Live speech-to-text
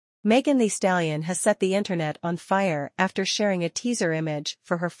Megan Thee Stallion has set the internet on fire after sharing a teaser image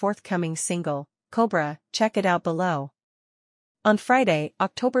for her forthcoming single, Cobra. Check it out below. On Friday,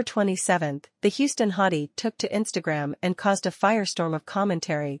 October 27, the Houston hottie took to Instagram and caused a firestorm of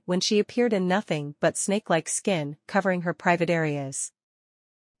commentary when she appeared in nothing but snake-like skin covering her private areas.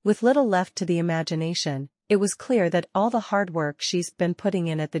 With little left to the imagination, it was clear that all the hard work she's been putting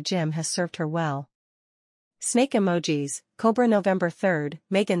in at the gym has served her well. Snake emojis, Cobra November 3rd,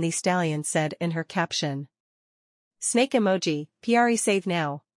 Megan Thee Stallion said in her caption. Snake emoji, PRE save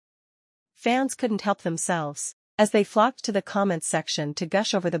now. Fans couldn't help themselves, as they flocked to the comments section to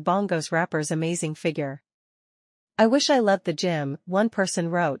gush over the Bongos rapper's amazing figure. I wish I loved the gym, one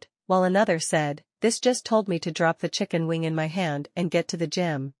person wrote, while another said, this just told me to drop the chicken wing in my hand and get to the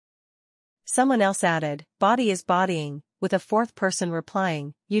gym. Someone else added, body is bodying, with a fourth person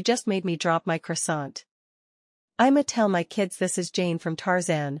replying, you just made me drop my croissant. I'ma tell my kids this is Jane from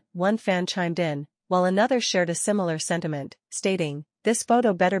Tarzan, one fan chimed in, while another shared a similar sentiment, stating, this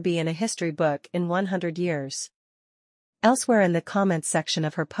photo better be in a history book in 100 years. Elsewhere in the comments section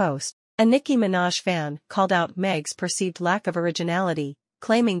of her post, a Nicki Minaj fan called out Meg's perceived lack of originality,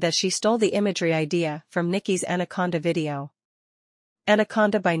 claiming that she stole the imagery idea from Nicki's Anaconda video.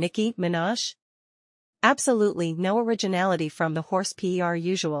 Anaconda by Nicki Minaj? Absolutely no originality from the horse per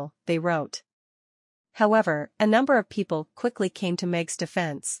usual, they wrote. However, a number of people quickly came to Meg's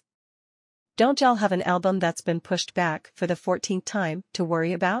defense. Don't y'all have an album that's been pushed back for the 14th time to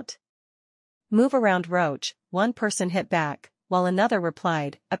worry about? Move around Roach, one person hit back, while another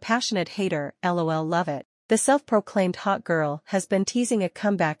replied, a passionate hater, lol love it. The self-proclaimed hot girl has been teasing a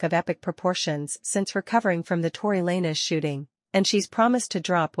comeback of epic proportions since recovering from the Tory Lanez shooting, and she's promised to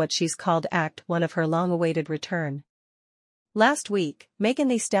drop what she's called Act 1 of her long-awaited return. Last week, Megan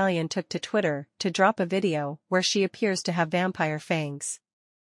Thee Stallion took to Twitter to drop a video where she appears to have vampire fangs.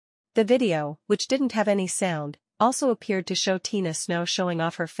 The video, which didn't have any sound, also appeared to show Tina Snow showing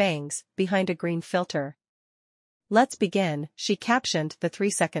off her fangs behind a green filter. Let's begin, she captioned the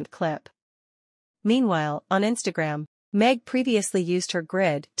 3-second clip. Meanwhile, on Instagram, Meg previously used her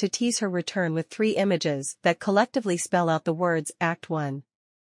grid to tease her return with 3 images that collectively spell out the words Act 1.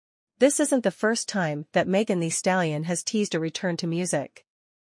 This isn't the first time that Megan Thee Stallion has teased a return to music.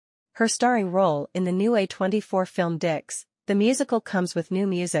 Her starring role in the new A24 film Dicks, the musical comes with new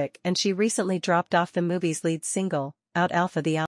music, and she recently dropped off the movie's lead single, Out Alpha the Album.